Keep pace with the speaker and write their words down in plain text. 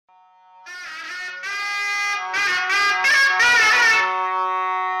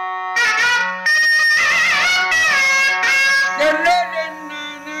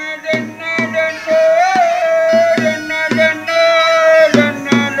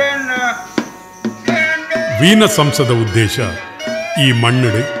ವೀನ ಸಂಸದ ಉದ್ದೇಶ ಈ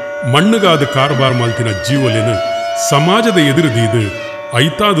ಮಣ್ಣುಗಾದ ಕಾರ್ಬಾರ್ ಮಲ್ತಿನ ಜೀವಲಿನ ಸಮಾಜದ ಎದುರುದೀದು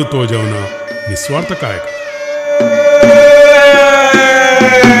ಐತಾದು ತೋಜವನ ನಿಸ್ವಾರ್ಥ ಕಾಯಕ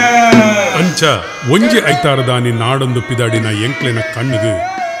ಅಂಚ ಒಂಜಿ ಐತಾರದಾನಿ ನಾಡೊಂದು ಪಿದಾಡಿನ ಎಂಕ್ಲೆನ ಕಣ್ಣಿಗೆ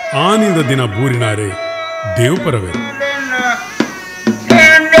ಆನಿದ ದಿನ ಬೂರಿನಾರೆ ದೇವು ಪರವೆ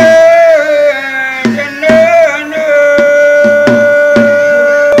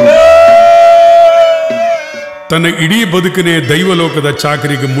ತನ್ನ ಇಡೀ ಬದುಕನೆ ದೈವಲೋಕದ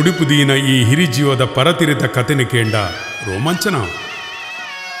ಚಾಕರಿಗೆ ಮುಡಿಪುದೀನ ಈ ಹಿರಿಜೀವದ ಪರತಿರಿತ ಕಥೆನ ಕೇಂಡ ರೋಮಾಂಚನ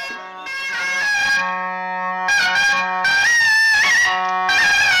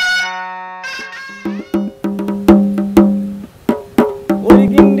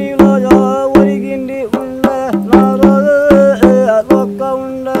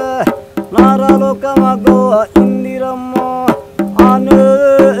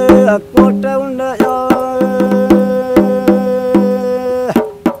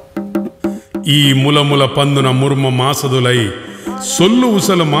ಈ ಮುಲ ಪಂದುನ ಮುರ್ಮ ಮಾಸದುಲೈ ಸೊಲ್ಲು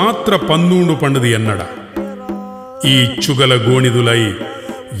ಉಸಲು ಮಾತ್ರ ಪಂದೂಂಡು ಪಂಡದು ಎನ್ನಡ ಈ ಚುಗಲ ಗೋಣಿದುಲೈ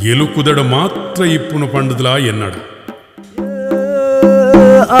ಎಲುಕುದಡು ಮಾತ್ರ ಇಪ್ಪುನು ಪಂಡದುಲ ಎನ್ನಡ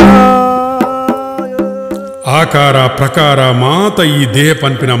ಆಕಾರ ಪ್ರಕಾರ ಮಾತ ಈ ದೇಹ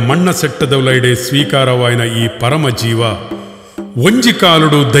ಪಂಪಿನ ಮಣ್ಣ ಸೆಟ್ಟದವುಲೈಡೆ ಸ್ವೀಕಾರವಾಯಿನ ಈ ಪರಮ ಜೀವ ಒಂಜಿ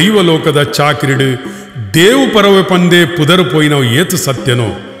ಕಾಲುಡು ದೈವಲೋಕದ ಚಾಕಿರಿಡು ದೇವು ಪರವೆ ಪಂದೆ ಪುದರು ಪೋಯಿನವು ಏತು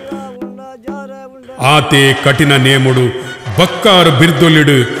ಸತ್ಯನೋ ಆತೆ ಕಠಿಣ ನೇಮುಡು ಬಕ್ಕಾರು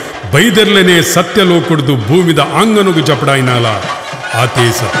ಬಿರ್ದೊಲ್ಲಿಡು ಬೈದರ್ಲೆನೆ ಸತ್ಯಲೋಕುಡ್ದು ಭೂಮಿದ ಆಂಗನುಗು ಜಪಡಾಯಿನಾಲ ಆತೆ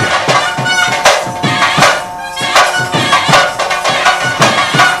ಸತ್ಯ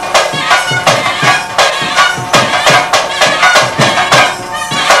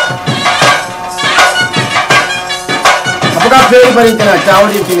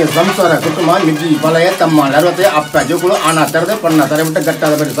ಚಾವಡಿ ಸಂಸಾರ ಕುಟುಂಬ ನಿಧಿ ಬಲಯ ತಮ್ಮ ನರವತೆ ಅಪ್ಪ ಜೋಗುಳು ಆನ ತರದೆ ಪಣ್ಣ ತರಬಿಟ್ಟ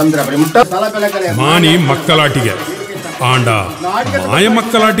ಗಟ್ಟಾದ ಬರಿ ಸಂದ್ರ ಬರಿ ಮುಟ್ಟ ಮಾನಿ ಮಕ್ಕಳಾಟಿಗೆ ಆಂಡ ಮಾಯ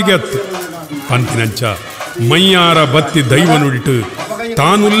ಮಕ್ಕಳಾಟಿಗೆ ಅತ್ತು ಪಂಪಿನಂಚ ಮೈಯಾರ ಬತ್ತಿ ದೈವ ನುಡಿಟು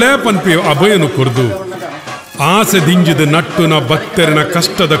ತಾನುಲ್ಲೇ ಪಂಪಿ ಅಭಯನು ಕೊರ್ದು ಆಸೆ ದಿಂಜಿದ ನಟ್ಟುನ ಭಕ್ತರಿನ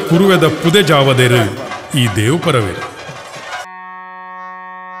ಕಷ್ಟದ ಕುರುವೆದ ಪುದೆ ಜಾವದೇರು ಈ ದೇವು ಪರವೇ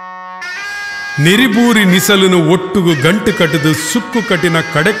ನೆರಿಬೂರಿ ನಿಸಲನು ಒಟ್ಟುಗು ಗಂಟು ಕಟ್ಟದು ಸುಕ್ಕು ಕಟ್ಟಿನ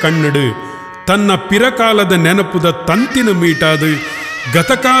ಕಡೆ ಕಣ್ಣಡು ತನ್ನ ಪಿರಕಾಲದ ನೆನಪುದ ತಂತಿನ ಮೀಟಾದು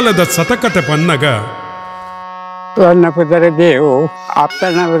ಗತಕಾಲದ ಸತಕತೆ ಪನ್ನಗ ಪುದರೆ ದೇವು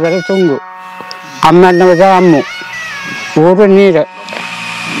ಅಪ್ಪನ ಪುದರೆ ತುಂಗು ಅಮ್ಮನ ಪುದ ಅಮ್ಮು ಊರು ನೀರು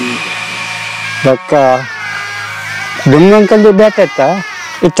ಬಕ್ಕ ದುಮ್ಮಂಕಲ್ಲಿ ಬೇಕತ್ತ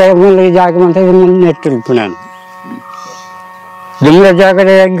ಇತ್ತ ಮುಂದೆ ಜಾಗ ಮಂತ ನೆಟ್ಟಿರ್ತು ನಾನು ದುಮ್ಮದ ಜಾಗದ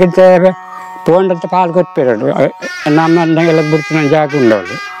ಹೆಂಗಿದ್ದೇವೆ ತಗೊಂಡಂತ ಪಾಲು ಕೊಟ್ಬಿರೋದು ನಮ್ಮನ್ನೆಲ್ಲ ಬಿಡ್ತಿನ ಜಾಗ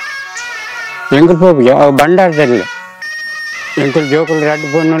ಉಂಡವಳು ಎಂಕುಲು ಹೋಗಿ ಅವು ಬಂಡಾರದಲ್ಲಿ ಎಂಕುಲು ಜೋಕುಲು ರೆಡ್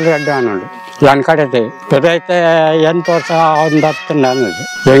ಬೊನ್ನೋಳು ರೆಡ್ ಆನೋಳು ನನ್ನ ಕಡೆದೆ ಪೆದೈತೆ 8 ವರ್ಷ ಒಂದು 10 ಅನ್ನೋದು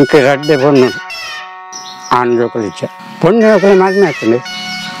ಎಂಕು ರೆಡ್ಡೆ ಬೊನ್ನೋಳು ಆನ ಜೋಕುಲು ಇಚ್ಛೆ ಬೊನ್ನ ಜೋಕುಲು ಮಗನ ಆಗ್ತದೆ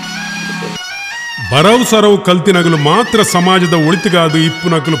ಬರವು ಸರವು ಕಲ್ತಿನಗಲು ಮಾತ್ರ ಸಮಾಜದ ಒಳಿತಿಗಾದು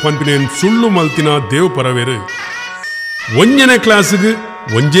ಇಪ್ಪುನಕಲು ಪಂಪಿನೇನು ಸುಳ್ಳು ಮಲ್ತಿನ ದೇವು ಪರವೇರು ಒಂಜನೇ ಕ್ಲಾಸ್ಗೆ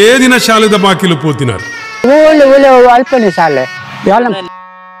ಒಂಜೇ ದಿನ ಶಾಲೆದ ಬಾಕಿಲು ಪೋತಿನಾರು ಅಲ್ಪನೆ ಶಾಲೆ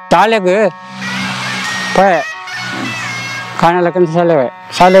ಶಾಲೆಗೆ ಕಾಣಲಕ್ಕಂತ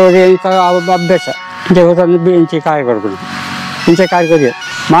ಶಾಲೆ ಹೋಗಿ ಅಭ್ಯಾಸ ಇಂಚೆ ಕಾಯಿ ಕೊಡ್ಕೊಂಡು ಇಂಚೆ ಕಾಯಿ ಕೊಡಿ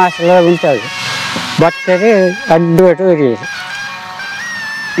ಮಾಸೆಲ್ಲ ಉಂಟಾಗ ಬರ್ತದೆ ಅಡ್ಡು ಒಟ್ಟು ಒರಿಯೋದು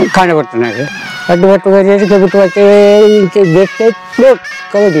ಕಾಣ ಕೊಡ್ತಾನೆ ಅಡ್ಡು ಒಟ್ಟು ಒರಿಯೋದಕ್ಕೆ ಬಿಟ್ಟು ಮತ್ತೆ ಇಂಚೆ ಬೆಟ್ಟು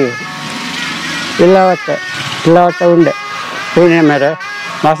ಕೌದಿ ಇಲ್ಲ ಹೊತ್ತ ಉಂಡೆ ಹೂವಿನ ಮೇರೆ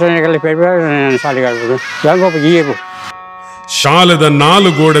ಮಾಸನೆಗೆಲ್ಲ ಶಾಲೆಗೆ ಆಗ್ಬೋದು ಯಾವಾಗ ಈಗು ಶಾಲೆದ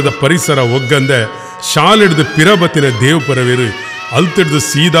 4 ಗೋಡೆದ ಪರಿಸರ ಒಗ್ಗಂದೆ ಶಾಲೆಡ್ದು ಪಿರಬತ್ತಿನ ದೇವು ಪರವೇರು ಅಲ್ತಿಡ್ದು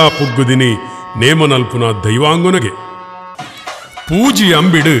ಸೀದಾ ಪುಗ್ಗುದಿನಿ ನೇಮನಲ್ಪುನ ದೈವಾಂಗುನಗೆ ಪೂಜಿ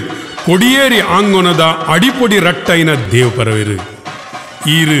ಅಂಬಿಡು ಕೊಡಿಯೇರಿ ಆಂಗೊನದ ಅಡಿಪೊಡಿ ರಟ್ಟೈನ ದೇವು ಪರವೇರು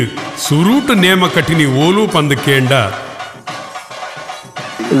ಈರು ಸುರೂಟು ನೇಮ ಕಟ್ಟಿನಿ ಓಲು ಪಂದು ಕೇಂಡ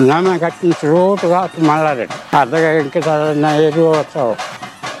ನಾಮ ಕಟ್ಟಿನ ಸುರೂಟು ಮಲ್ಲಾರೆ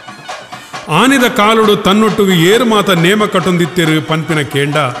ಆನಿದ ಕಾಲುಡು ತನ್ನೊಟ್ಟಿಗೆ ಏರು ಮಾತ ನೇಮ ಕಟ್ಟೊಂದಿತ್ತೇರು ಪಂಪಿನ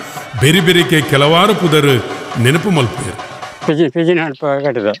ಕೇಂಡ ಬೆರಿ ಬೆರಿಕೆ ಕೆಲವಾರು ಪುದರು ನೆನಪು ಮಲ್ಪೇರು ಪಿಜಿ ನಡ್ಪ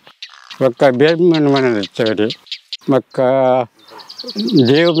ಕಟ್ಟಿದ ಒಕ್ಕ ಬೇಬಿನ ಮನೆಯಲ್ಲಿ ಮಕ್ಕ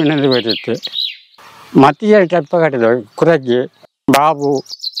ದೇವು ಬಿನದು ಬರುತ್ತೆ ಮತ್ತೆ ಟೆಪ್ಪ ಕಟ್ಟಿದ ಕುರಜ್ಜಿ ಬಾಬು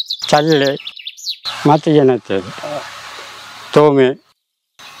ಚಳ್ಳೆ ಮತ್ತೆ ಏನತ್ತದು ತೋಮೆ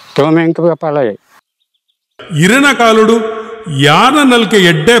ತೋಮೆ ಅಂಕ ಪಲಯೆ ಇರನ ಕಾಲುಡು ಯಾನ ನಲ್ಕೆ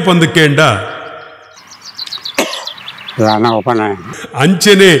ಎಡ್ಡೆ ಪಂದಕೇಂಡ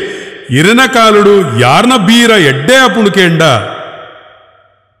ಅಂಚೆನೆ ಇರನ ಕಾಲುಡು ಯಾರನ ಬೀರ ಎಡ್ಡೆ ಅಪುಣಕೇಂಡ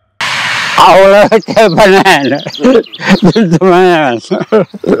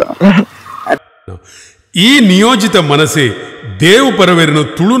ಈ ನಿಯೋಜಿತ ಮನಸ್ಸೆ ದೇವು ಪರವೇರನು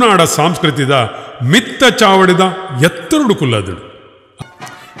ತುಳುನಾಡ ಸಂಸ್ಕೃತಿದ ಮಿತ್ತ ಚಾವಡಿದ ಎತ್ತರುಡುಕುಲ್ಲದು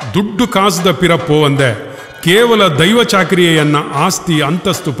ದುಡ್ಡು ಕಾಸದ ಪಿರಪ್ಪೋ ಅಂದೆ ಕೇವಲ ದೈವ ಚಾಕರಿಯನ್ನ ಆಸ್ತಿ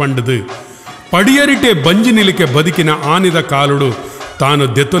ಅಂತಸ್ತು ಪಂಡದು ಪಡಿಯರಿಟೆ ಬಂಜಿ ನಿಲಿಕೆ ಬದುಕಿನ ಆನಿದ ಕಾಲುಡು ತಾನು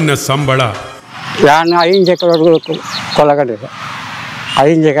ದೆತೊನ್ನೆ ಸಂಬಳ ನಾನು 5 ಎಕರೆ ಕೊಲಗಡೆ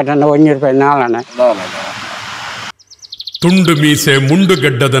 5 ಎಕರೆ 1 ರೂಪಾಯಿ ನಾಳನೆ ತುಂಡು ಮೀಸೆ ಮುಂಡು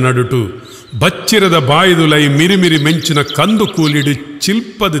ಗಡ್ಡದ ನಡುಟು ಬಚ್ಚಿರದ ಬಾಯಿದುಲೈ ಮಿರಿಮಿರಿ ಮೆಂಚಿನ ಕಂದು ಕೂಲಿಡು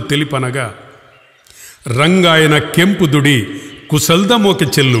ಚಿಲ್ಪದ ತೆಲಿಪನಗ ರಂಗಾಯನ ಕೆಂಪು ದುಡಿ ಕುಸಲ್ದ ಮೋಕೆ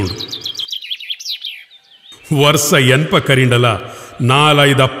ಚೆಲ್ಲುಡು ವರ್ಷ ಎನ್ಪ ಕರಿಂಡಲ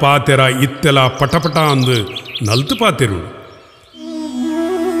 4-5 ಪಾತೆರ ಇತ್ತೆಲ ಪಟಪಟ ಅಂದು ನಲ್ತು ಪಾತೆರು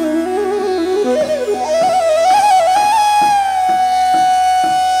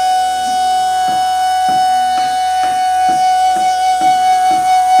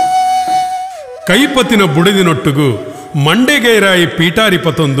ಕೈಪತ್ತಿನ ಬುಡದಿನೊಟ್ಟುಗು ಮಂಡೆಗೈರಾಯಿ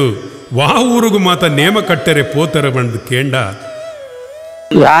ಪೀಟಾರಿಪತ್ತೊಂದು ವಾ ಊರುಗು ಮಾತ ನೇಮ ಕಟ್ಟರೆ ಪೋತರ ಬಂದು ಕೇಂಡ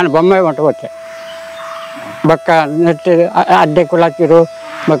ನಾನು ಬೊಮ್ಮೆ ಮಟ್ಟ ಗೊತ್ತೆ ಬಕ್ಕ ನೆಟ್ಟು ಅಡ್ಡೆ ಕುಲಾಕಿರು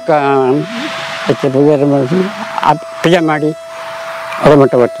ಬಕ್ಕ ಪೂಜೆ ಮಾಡಿ ಅದ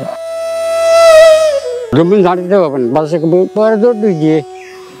ಮಟ್ಟ ಗೊತ್ತೆ ದುಮ್ಮಿ ನಡೀತೆ ಹೋಗೋಣ ಬಸ್ಸಿಗೆ ಬಾರಿ ದೊಡ್ಡ ಇದ್ದಿ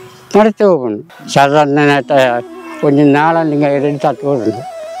ನಡೀತೆ ಹೋಗೋಣ ಸಾಧಾರಣ ಒಂದು ನಾಳಂಗೆ 2 ತಾತು ಹೋಗೋಣ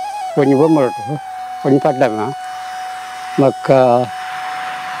ಒಂದು ಬೊಮ್ಮರೊಟ್ಟು ಒಂದು ಪಡ್ಡಮ್ಮ ಮಕ್ಕ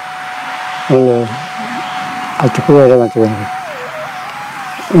ಅದು ಪೂಜೆ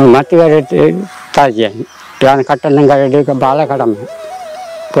ಮತ್ತೆ ತಾಜಿ ನಾನು ಕಟ್ಟನ ಗಾಡಿ ಭಾಳ ಕಡಿಮೆ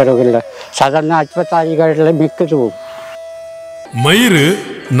ಪರವಾಗಿಲ್ಲ ಸಾಧಾರಣ 26 ಗಾಡಿಯೆಲ್ಲ ಮಿಕ್ಕದು ಮೈರು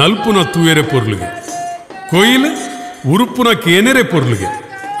ನಲ್ಪುನ ತೂಯರೆ ಪೊರ್ಲುಗೆ ಕೊಯ್ಲು ಉರುಪುನ ಕೇನೆರೆ ಪೊರ್ಲುಗೆ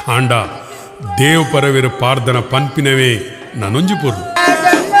ಆಂಡ ದೇವ್ ಪರವಿರ ಪಾರ್ದನ ಪನ್ಪಿನವೇ ನನೊಂಜಿ ಪೊರ್ಲು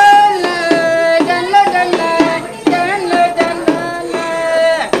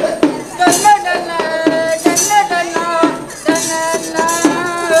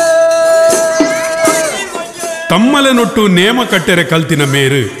ತಮ್ಮಲೆ ನೊಟ್ಟು ನೇಮ ಕಟ್ಟೆರೆ ಕಲ್ತಿನ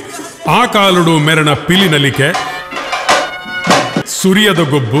ಮೇರು ಆ ಕಾಲುಡು ಮೆರಣ ಪಿಲಿನಲಿಕೆ ಸುರಿಯದ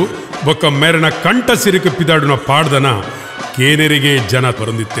ಗೊಬ್ಬು ಬೊಕ್ಕ ಮೆರಣ ಕಂಠ ಸಿರಿಕ ಪಿದಾಡುನ ಪಾಡ್ದನ ಕೇನೆರಿಗೆ ಜನ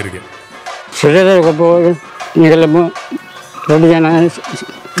ತೊರಂದಿತ್ತೆರಿಗೆ ಸುರಿಯದ ಗೊಬ್ಬು ಈಗೆಲ್ಲ 2 ಜನ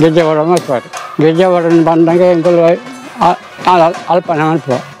ಗೆಜ್ಜೆವಾಡ ಮಾಡ್ತಾರೆ ಗೆಜ್ಜೆವಾಡ ಬಂದಾಗ ಎಂಕಲು ಅಲ್ಪನ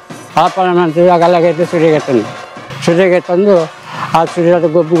ಮಾಡ್ತಾರೆ ಅಲ್ಪನ ಮಾಡ್ತೀವಿ ಆಗಲ್ಲಾಗೈತೆ ಸುರಿಗೆ ತಂದು ಆ ಸುರಿಯದ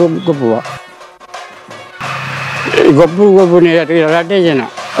ಗೊಬ್ಬುವ ಗೊಬ್ಬುನೇ 2 ಜನ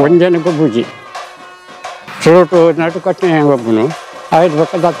 1 ಜನ ಗೊಬ್ಬುಜಿ ಸುರುಟು ನಟು ಕಟ್ಟಿನ ಗೊಬ್ಬನು 5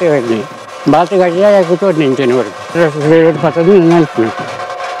 ಪಕ್ಕ ದತ್ತೆ ಹೋಗಿ ಬಾತಿ ಗಡ್ಡೆ ಕೂತೋದು ನಿಂತೇನೆವರೆಗೂ ಪತ್ತದು ನೆನಪು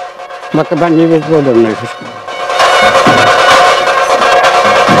ಮಕ್ಕ ಬಂದು ಬಿಟ್ಬೋದು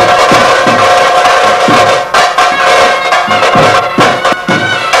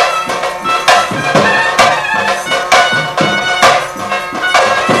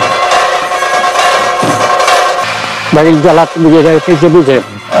बड़ी जलात मुझे से मुझे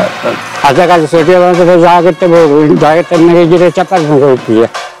आधा काल सोटे जागते जागते गिरे चप्पर में होती है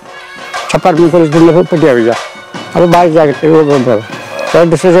चप्पर में कोई दिन पटिया भैया अब बाहर जागते वो तो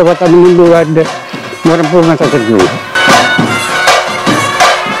दूसरे बता मुंडू मोरमपुर में तक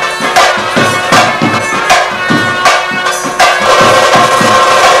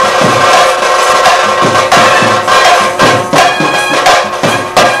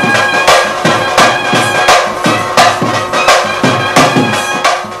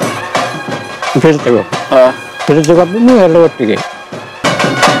फिर ಎಲ್ಲ ಒಟ್ಟಿಗೆ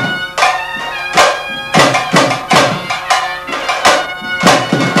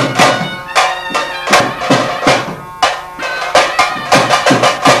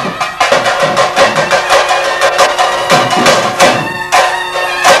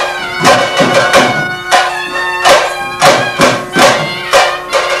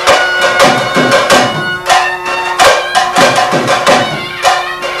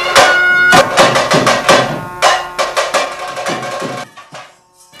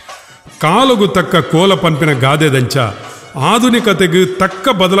ಕಾಲುಗು ತಕ್ಕ ಕೋಲ ಪನ್ಪಿನ ಗಾದೆದಂಚ ಆಧುನಿಕತೆಗೂ ತಕ್ಕ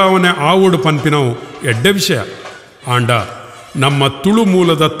ಬದಲಾವಣೆ ಆವೋಡು ಪನ್ಪಿನವು ಎಡ್ಡೆ ವಿಷಯ ಆಂಡ ನಮ್ಮ ತುಳು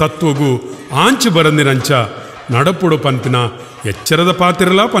ಮೂಲದ ತತ್ವಗೂ ಆಂಚು ಬರಂದಿನಂಚ ನಡಪುಡು ಪನ್ಪಿನ ಎಚ್ಚರದ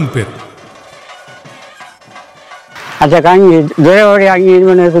ಪಾತಿರಲ ಪನ್ಪೇರು ಅದಕ್ಕೆ ಹಂಗೆ ಬೇರೆಯವ್ರಿಗೆ ಹಂಗೆ ಇದು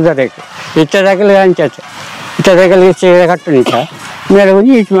ಮನೆ ಕುದಬೇಕು ಇಷ್ಟದಾಗಲೇ ಹಂಚು ಇತರಗಳಿಗೆ ಸೇರೆ ಕಟ್ಟುನಿಕ ಮೇಲೆ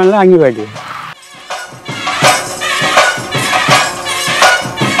ಹೋಗಿ ಈಚು ಮೇಲೆ ಅಂಗಿ ಬಾಡಿ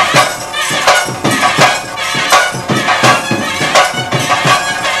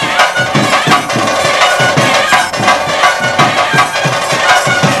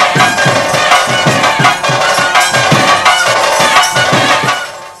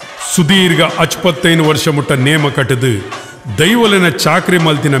ಸುದೀರ್ಘ 55 ವರ್ಷ ಮುಟ್ಟ ನೇಮ ಕಟ್ಟದು ದೈವಲಿನ ಚಾಕ್ರಿ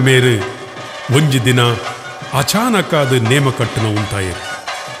ಮಲ್ತಿನ ಮೇರೆ ಒಂಜಿ ದಿನ ಅಚಾನಕ್ಕಾದ ನೇಮ ಕಟ್ಟನ ಉಂಟಾಯಿರು.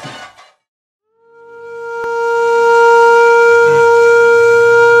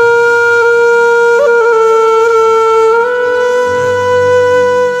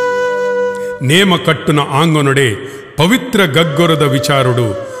 ನೇಮ ಕಟ್ಟುನ ಆಂಗನೊಡೆ ಪವಿತ್ರ ಗಗ್ಗೊರದ ವಿಚಾರುಡು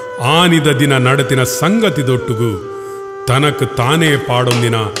ಆನಿದ ದಿನ ನಡತಿನ ಸಂಗತಿದೊಟ್ಟುಗು ತನಕ್ ತಾನೇ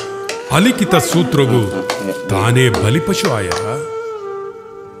ಪಾಡೊಂದಿನ ಅಲಿಖಿತ ಸೂತ್ರಗೂ ತಾನೇ ಬಲಿಪಶು ಆಯ.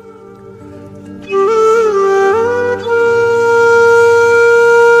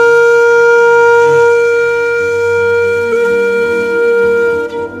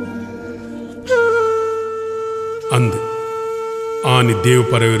 ಅಂದ್ ಆನಿ ದೇವ್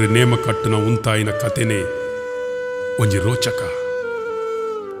ಪರವೆರು ನೇಮ ಕಟ್ಟುನ ಉಂತಾಯಿನ ಕಥೆನೆ ಒಂಜಿ ರೋಚಕ.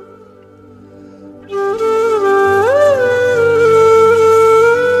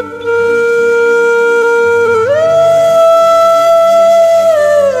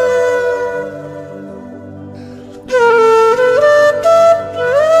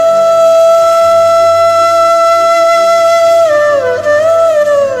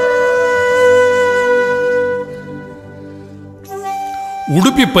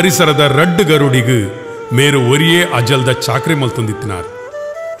 ಉಡುಪಿ ಪರಿಸರದ ರಡ್ಡು ಗರುಡಿಗು ಮೇರು ಒರಿಯೇ ಅಜಲ್ದ ಚಾಕ್ರಿ ಮಲ್ತೊಂದಿತ್ತಿನಾರು.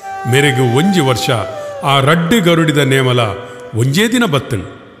 ಮೇರೆಗು ಒಂಜಿ ವರ್ಷ ಆ ರಡ್ಡು ಗರುಡಿದ ನೇಮಲ ಒಂಜೇ ದಿನ ಬತ್ತನು.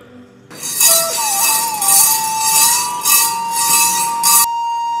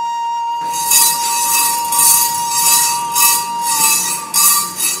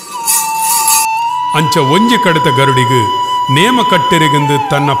 ಅಂಚ ಒಂಜಿ ಕಡಿತ ಗರುಡಿಗು ನೇಮ ಕಟ್ಟೆರಿಗಿಂದು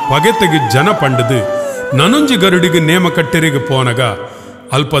ತನ್ನ ಪಗೆತೆಗೆ ಜನ ಪಂಡದು ನನೊಂಜಿ ಗರುಡಿಗೆ ನೇಮ ಕಟ್ಟೆರಿಗೆ ಪೋನಗ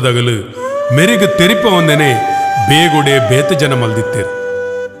ಅಲ್ಪದಗಲು ಮೆರಿಗು ತೆರಿಪ ಒಂದನೆ ಬೇಗುಡೆ ಬೇತ ಜನ ಮಲ್ದಿತ್ತೇರು.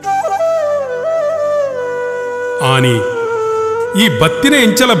 ಆನಿ ಈ ಬತ್ತಿನ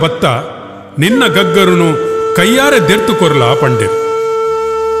ಎಂಚಲ ಬತ್ತ ನಿನ್ನ ಗಗ್ಗರುನು ಕೈಯಾರೆ ದೆರ್ತು ಕೊರ್ಲ ಪಂಡೆರು.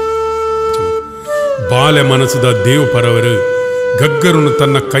 ಬಾಲೆ ಮನಸ್ಸದ ದೇವ್ ಪರವರು ಗಗ್ಗರುನು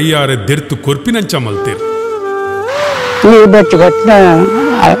ತನ್ನ ಕೈಯಾರೆ ದೆರ್ತು ಕೊರ್ಪಿನಂಚ ಮಲ್ತೇರು.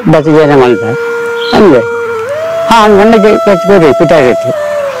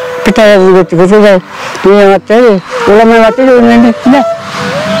 ಉಳಮೆ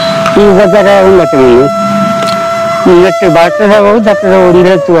ಈ ಗದ್ದರ ನೆಟ್ಟು ಬರ್ತದ ಹೋಗಿ ದತ್ತದ ಒಂದು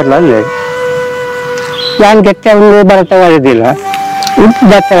ಎತ್ತು ಬರಲ್ಲ ಅಂದ್ರೆ ನಾನು ಗೆಟ್ಟ ಒಂದು ಬರತವಾದಿಲ್ಲ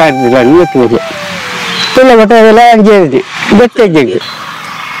ದತ್ತವಾದಿಲ್ಲ ಎತ್ತುವುದು ತುಳ ಗೊತ್ತಾಗಲ್ಲ ಜೇರಿದೆ ಗೊತ್ತಿದ್ದೆ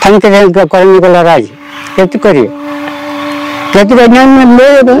ತಂಕ ಕೊರಮಿಗಳ ರಾಜಿ ಎತ್ತು ಕೊರಿ ಎತ್ತು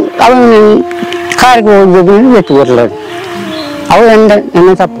ಅವನು ಕಾರ್ಗೆ ಹೋಗಿ ಎತ್ತು ಬರಲ್ಲ ಅವು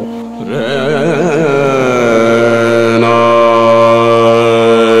ನನ್ನ ತಪ್ಪು.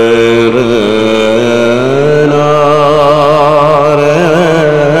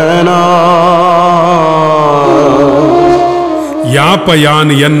 ಯಾಪ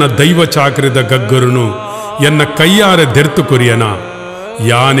ಯಾನ್ ಎನ್ನ ದೈವ ಚಾಕ್ರಿದ ಗಗ್ಗರುನು ಎನ್ನ ಕೈಯಾರೆ ದೆರ್ತು ಕೊರಿಯನ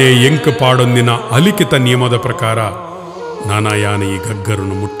ಯಾನೇ ಎಂಕ್ ಪಾಡೊಂದಿನ ಅಲಿಖಿತ ನಿಯಮದ ಪ್ರಕಾರ ನಾನಾ ಯಾನೆ ಈ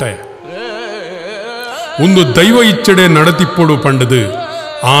ಗಗ್ಗರುನು ಮುಟ್ಟಯ ಒಂದು ದೈವ ಇಚ್ಚಡೆ ನಡತಿಪ್ಪೊಡು ಪಂಡದು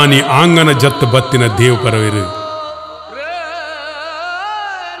ಆನಿ ಆಂಗನ ಜತ್ ಬತ್ತಿನ ದೇವ್ ಪರವೆರು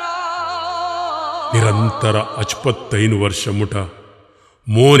ನಿರಂತರ 55 ವರ್ಷ ಮುಟ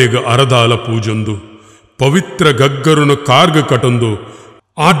ಮೋರೆಗ ಅರದಾಲ ಪೂಜೊಂದು ಪವಿತ್ರ ಗಗ್ಗರುನು ಕಾರ್ಗ ಕಟೊಂದು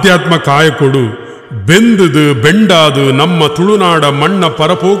ಆಧ್ಯಾತ್ಮ ಕಾಯಕೊಡು ಬೆಂದುದು ಬೆಂಡಾದು ನಮ್ಮ ತುಳುನಾಡ ಮಣ್ಣ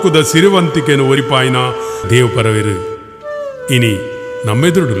ಪರಪೋಕುದ ಸಿರಿವಂತಿಕೆನು ಒರಿಪಾಯಿನ ದೇವ್ ಪರವೆರು ಇನಿ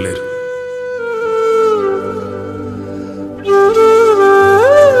ನಮ್ಮೆದುರುಡುಲ್ಲೇರು.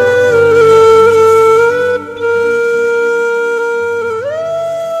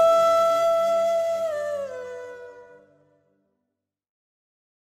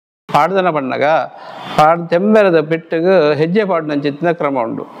 ಪಾಡ್ದನ ಬಣ್ಣಗ ತೆಂಬೆರದ ಪೆಟ್ಟಿಗೆ ಹೆಜ್ಜೆ ಪಾಡಿನಂಚಿತ್ತಿನ ಕ್ರಮ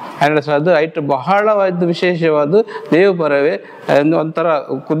ಉಂಟು. ಅದು ಐಟ್ ಬಹಳವಾದ ವಿಶೇಷವಾದ ದೇವು ಪರವೇ ಒಂಥರ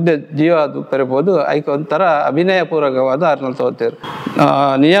ಕುದ್ದೆ ಜೀವ ಅದು ಪರಬಹುದು ಐಕ ಒಂಥರ ಅಭಿನಯ ಪೂರ್ವಕವಾದ ಆರ್ನಲ್ಲಿ ತಗೋತೇರು.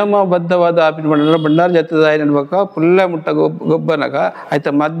 ನಿಯಮಬದ್ಧವಾದ ಆಪಿನ ಬಣ್ಣ ಬಂಡಾರ ಜತ್ತದ ನೆನ್ಬೇಕ ಪುಲ್ಲ ಮುಟ್ಟ ಗೊಬ್ಬನಗ ಆಯ್ತ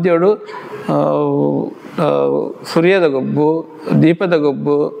ಮದ್ಯೋಡು ಸೂರ್ಯದ ಗೊಬ್ಬು, ದೀಪದ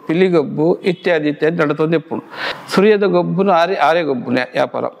ಗೊಬ್ಬು, ಪಿಲಿಗೊಬ್ಬು ಇತ್ಯಾದಿ ಇತ್ಯಾದಿ ನಡತೊಂದೆಪ್ಪುಂಡು. ಸೂರ್ಯದ ಗೊಬ್ಬುನು ಆರೆ ಗೊಬ್ಬುನೆ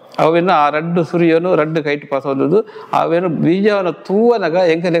ವ್ಯಾಪಾರ ಅವೇನು ಆ ರಡ್ಡು ಸುರಿಯೋನು ರಡ್ಡು ಕೈಟ್ ಪಾಸೋದು ಅವೇನು ಬೀಜವನ್ನು ತೂವನಗ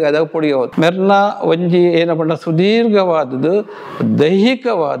ಎಂಕಲೆಗೆ ಅದಾಗ ಪೊಡಿಯೋದು ಮೆರ್ನ ಒಂಜಿ ಏನ ಪಂಡ ಸುದೀರ್ಘವಾದದ್ದು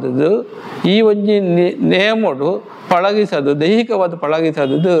ದೈಹಿಕವಾದದ್ದು ಈ ಒಂಜಿ ನೇಮೋಡು ಪಳಗಿಸೋದು ದೈಹಿಕವಾದ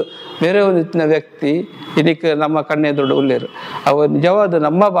ಪಳಗಿಸೋದು ಬೇರೆ ಒಂದು ವ್ಯಕ್ತಿ ಇದಕ್ಕೆ ನಮ್ಮ ಕಣ್ಣೆದುರು ಉಳ್ಳೇರು ಅವ ನಿಜವಾದ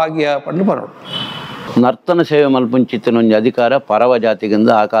ನಮ್ಮ ಭಾಗ್ಯ ಪಂಡು ಬರೋಡು. ನರ್ತನ ಸೇವೆ ಮಲ್ಪುಂಚಿತ್ತಿನ ಒಂಜಿ ಅಧಿಕಾರ ಪರವ ಜಾತಿಗಿಂದ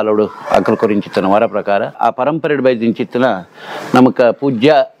ಆ ಕಾಲೋಡು ಅಕಲ್ ಕೊರಿಂಚಿತ್ತಿನ ವರ ಪ್ರಕಾರ ಆ ಪರಂಪರೆ ಬೈದಿಂಚಿತ್ತಿನ ನಮಕ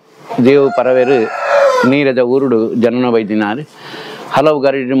ಪೂಜ್ಯ ದೇವು ಪರವೇರು ನೀರದ ಊರುಡು ಜನನ ಬೈದಿನಾರು ಹಲವು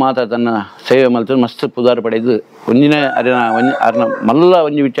ಗರಿಡಿ ಮಾತ ತನ್ನ ಸೇವೆ ಮಲ್ತು ಮಸ್ತ್ ಪುದಾರ ಪಡೆದು ಒಂಜಿನ ಅರಿನ ಮಲ್ಲ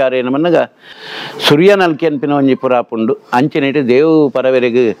ಒಂಜಿ ವಿಚಾರ ಏನು ಮನ್ನಗ ಸೂರ್ಯ ನಲ್ಕೆ ಅನ್ಪಿನ ಒಂಜಿ ಪುರಾಪುಂಡು ಅಂಚೆನೇಟು ದೇವು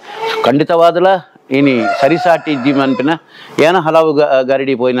ಪರವೇರಿಗೆ ಖಂಡಿತವಾದಲ ಇನಿ ಸರಿಸಾಟಿ ಇದ್ದಿ ಅನ್ಪಿನ ಏನ ಹಲವು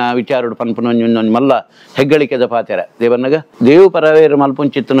ಗರಿಡಿ ಪೋಯಿನ ವಿಚಾರಡು ಪನ್ಪುನ ಒಂಜಿ ಮಲ್ಲ ಹೆಗ್ಗಳಿಕೆದ ಪಾತೆರ ದೇವನ್ನಗ ದೇವು ಪರವೇರು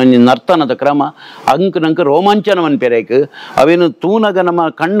ಮಲ್ಪುಂಚಿತ್ತಿನ ಒಂಜಿ ನರ್ತನದ ಕ್ರಮ ಅಂಕ್ ನಂಕ ರೋಮಾಂಚನ ಅನ್ಪೆರೇಕ್ ಅವೇನು ತೂನಗ ನಮ್ಮ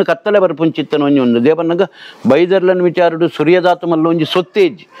ಕಣ್ಣು ಕತ್ತಲೆ ಬರ್ಪುಂಚಿತ್ತನ ಒಂಜಿ ಒಂದು ದೇವನ್ನಗ ಬೈದರ್ಲನ್ ವಿಚಾರಡು ಸೂರ್ಯದಾತ ಮಲ್ಲ ಒಂಜಿ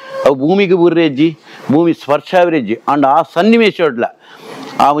ಸೊತ್ತೇಜ್ಜಿ ಅವು ಭೂಮಿಗೆ ಬುರ್ರೆಜ್ಜಿ ಭೂಮಿ ಸ್ಪರ್ಶಾವಿರೆಜ್ಜಿ ಅಂಡ್ ಆ ಸನ್ನಿವೇಶಡ್ಲ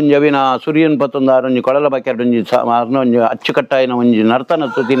ಆ ಒಂಜಿ ಅವಿನ ಸೂರ್ಯನ ಪತ್ತೊಂದು ಒಂಜಿ ಕೊಳಲ ಬಾಕ್ಯಾರ ಒಂಜಿ ಒಂಜಿ ಅಚ್ಚುಕಟ್ಟಾಯಿನ ಒಂಜಿ ನರ್ತನ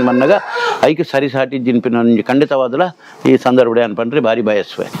ತುತಿನ ಮನ್ನಗ ಐಕೆ ಸರಿಸಾಟಿ ಜಿನ್ಪಿನ ಒಂಜಿ ಖಂಡಿತವಾದಲ ಈ ಸಂದರ್ಭಡೆ ಅನ್ಪಂಡ್ರೆ ಭಾರಿ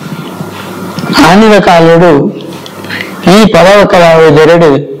ಬಯಸುವೆ. ಆನಿನ ಕಾಲಡು ಈ ಪರವ ಕಲಾವಿದರೆಡು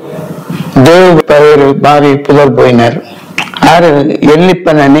ದೇವು ಪರವರು ಬಾರಿ ಪುದರ್ಬೋಯಿನಾರು ಆರು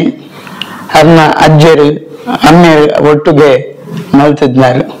ಎಲ್ಲಿಪ್ಪನನೆ ಅರ್ನ ಅಜ್ಜರು ಅಮ್ಮೆ ಒಟ್ಟಿಗೆ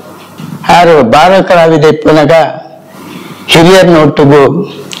ಮಲ್ತಿದ್ನಾರು ಆರು ಬಾಲ ಕಲಾವಿದ ಇಪ್ಪನಗ ಹಿರಿಯರ್ನ ಒಟ್ಟಿಗೂ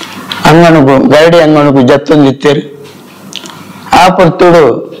ಅಂಗಣಿಗೂ ಗರಡಿ ಅಂಗಣಿಗೂ ಜತ್ತೊಂದಿತ್ತೇರು ಆ ಪೊರ್ತುಡು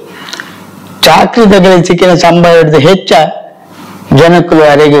ಚಾಕ್ರಿದಗಳ ಸಿಕ್ಕಿನ ಸಂಬಳ ಹಿಡಿದು ಹೆಚ್ಚ ಜನಕ್ಕಲು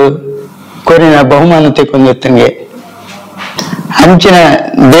ಅರೆಗೂ ಕೊರಿನ ಬಹುಮಾನ ತೆಕ್ಕೊಂದಿತ್ತಂಗೆ ಅಂಚಿನ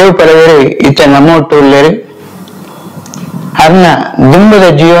ದೇವು ಪರವೇರು ಇತ್ತ ನಮ್ಮೊಟ್ಟು ಉಳ್ಳೇರು ಅರ್ನ ದುಂಬದ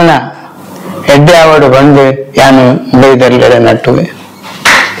ಜೀವನ ಎಡ್ಡೆ ಆವಡು ಬಂದು ಯಾನು ಬೈದರ್ಗಡೆ ನಟ್ಟುವೆ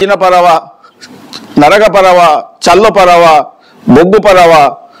ಚಿನ ಪರವ ನರಗ ಪರವ ಚಲ್ಲು ಪರವ ಬೊಗ್ಗು ಪರವ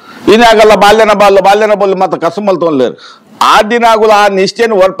ಇನ್ನಾಗಲ್ಲ ಬಾಲ್ಯನ ಬಲ್ಲು ಮತ್ತೆ ಕಸು ಮಲ್ತೊಂಡ್ಲೇರು ಆ ದಿನಾಗುಲು ಆ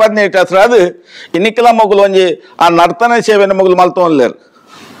ನಿಷ್ಠೆನ ಒರ್ಪದ್ನೆ ಇಟ್ಟಸ್ರ ಅದು ಇನ್ನಿಕ್ಕಲ ಮಗುಲು ಒಂಜಿ ಆ ನರ್ತನ ಸೇವೆನ ಮಗುಲು ಮಲ್ತೊಂಡ್ಲೇರು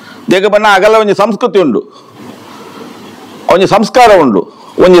ದೇಗ ಬಣ್ಣ ಆಗಲ್ಲ ಒಂಜಿ ಸಂಸ್ಕೃತಿ ಉಂಡು ಒಂಜಿ ಸಂಸ್ಕಾರ ಉಂಡು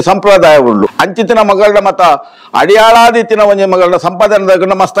ಒಂಜಿ ಸಂಪ್ರದಾಯ ಉಂಡು ಅಂಚಿತ್ತಿನ ಮಗಳ ಮತ್ತ ಅಡಿಯಾಳಾದಿತ್ತಿನ ಒಂಜಿ ಮಗಳ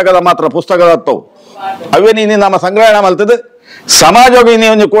ಸಂಪಾದನೆ ಮಸ್ತಕದ ಮಾತ್ರ ಪುಸ್ತಕದ ಹತ್ತವು ಅವೇ ನೀನು ನಮ್ಮ ಸಂಗ್ರಹಣ ಮಲ್ತದೆ ಸಮಾಜವಾಗಿ ನೀ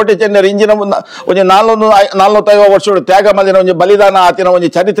ಒಂಜಿ ಕೋಟಿ ಚೆನ್ನರು ಇಂಜಿನ ಒಂಜಿ 450 ವರ್ಷ ತ್ಯಾಗ ಮಲ್ಲಿನ ಒಂಜಿ ಬಲಿದಾನ ಆತಿನ ಒಂಜಿ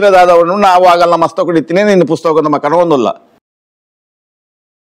ಚರಿತ್ರೆದಾದವನು ನಾವು ಆಗಲ್ಲ ಮಸ್ತಕ ಇತ್ತಿನೇ ನಿನ್ನ ಪುಸ್ತಕ ನಮ್ಮ ಕಣವೊಂದಲ್ಲ.